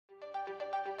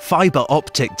Fiber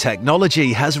optic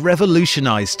technology has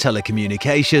revolutionized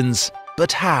telecommunications,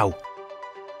 but how?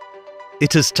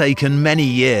 It has taken many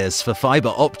years for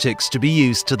fiber optics to be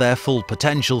used to their full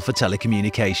potential for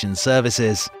telecommunications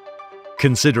services.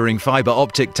 Considering fiber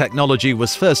optic technology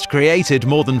was first created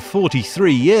more than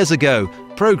 43 years ago,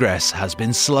 progress has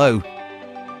been slow.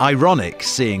 Ironic,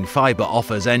 seeing fiber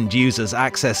offers end users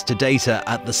access to data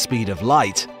at the speed of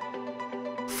light.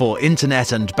 For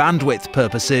internet and bandwidth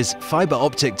purposes, fiber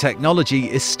optic technology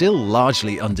is still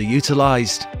largely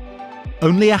underutilized.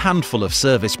 Only a handful of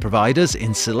service providers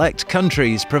in select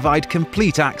countries provide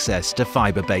complete access to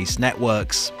fiber-based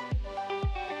networks.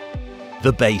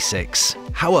 The basics.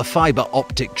 How are fiber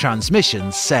optic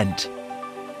transmissions sent?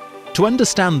 To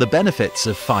understand the benefits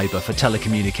of fiber for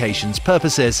telecommunications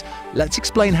purposes, let's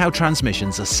explain how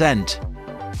transmissions are sent.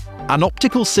 An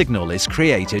optical signal is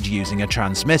created using a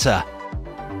transmitter.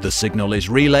 The signal is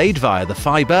relayed via the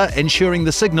fiber, ensuring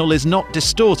the signal is not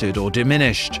distorted or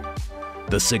diminished.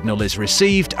 The signal is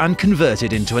received and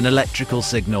converted into an electrical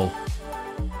signal.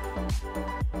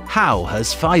 How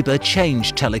has fiber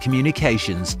changed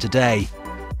telecommunications today?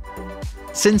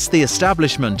 Since the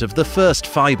establishment of the first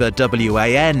fiber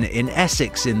WAN in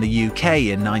Essex in the UK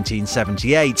in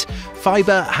 1978,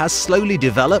 fiber has slowly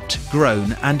developed,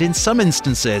 grown, and in some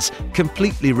instances,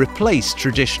 completely replaced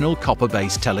traditional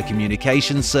copper-based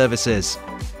telecommunications services.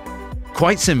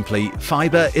 Quite simply,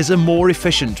 fiber is a more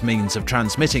efficient means of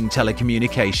transmitting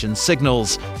telecommunications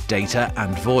signals, data,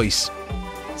 and voice.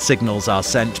 Signals are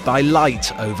sent by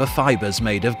light over fibers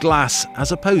made of glass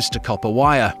as opposed to copper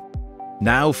wire.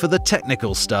 Now for the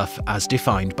technical stuff as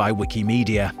defined by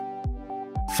Wikimedia.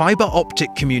 Fiber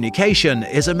optic communication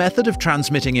is a method of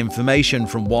transmitting information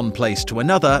from one place to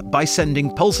another by sending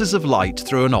pulses of light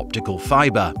through an optical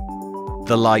fiber.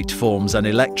 The light forms an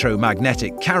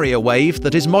electromagnetic carrier wave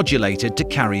that is modulated to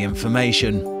carry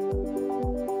information.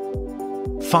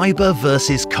 Fiber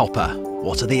versus copper.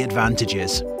 What are the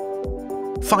advantages?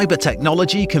 Fiber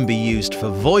technology can be used for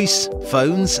voice,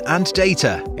 phones, and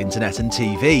data, internet and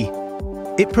TV.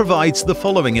 It provides the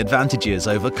following advantages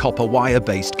over copper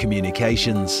wire-based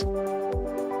communications.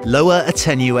 Lower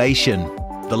attenuation,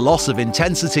 the loss of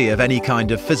intensity of any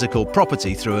kind of physical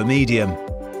property through a medium.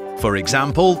 For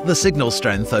example, the signal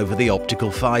strength over the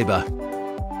optical fiber.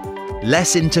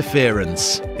 Less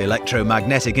interference,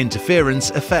 electromagnetic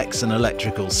interference affects an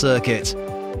electrical circuit.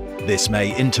 This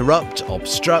may interrupt,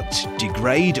 obstruct,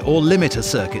 degrade, or limit a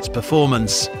circuit's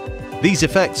performance. These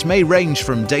effects may range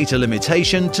from data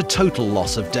limitation to total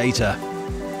loss of data.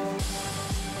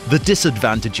 The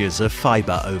disadvantages of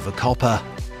fiber over copper.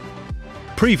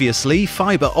 Previously,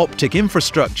 fiber optic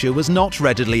infrastructure was not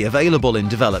readily available in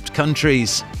developed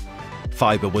countries.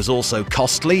 Fiber was also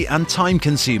costly and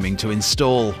time-consuming to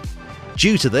install.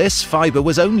 Due to this, fiber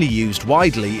was only used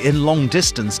widely in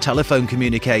long-distance telephone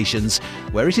communications,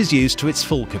 where it is used to its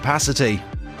full capacity.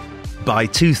 By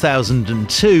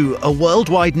 2002, a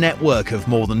worldwide network of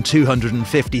more than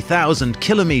 250,000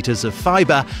 kilometers of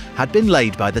fiber had been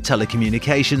laid by the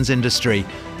telecommunications industry,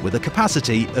 with a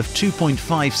capacity of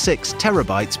 2.56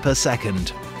 terabytes per second.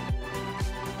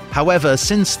 However,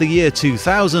 since the year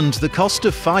 2000, the cost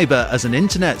of fiber as an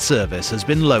internet service has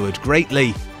been lowered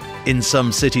greatly. In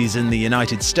some cities in the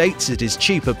United States, it is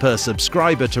cheaper per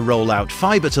subscriber to roll out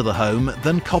fiber to the home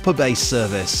than copper-based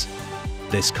service.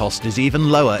 This cost is even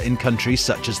lower in countries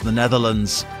such as the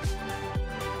Netherlands.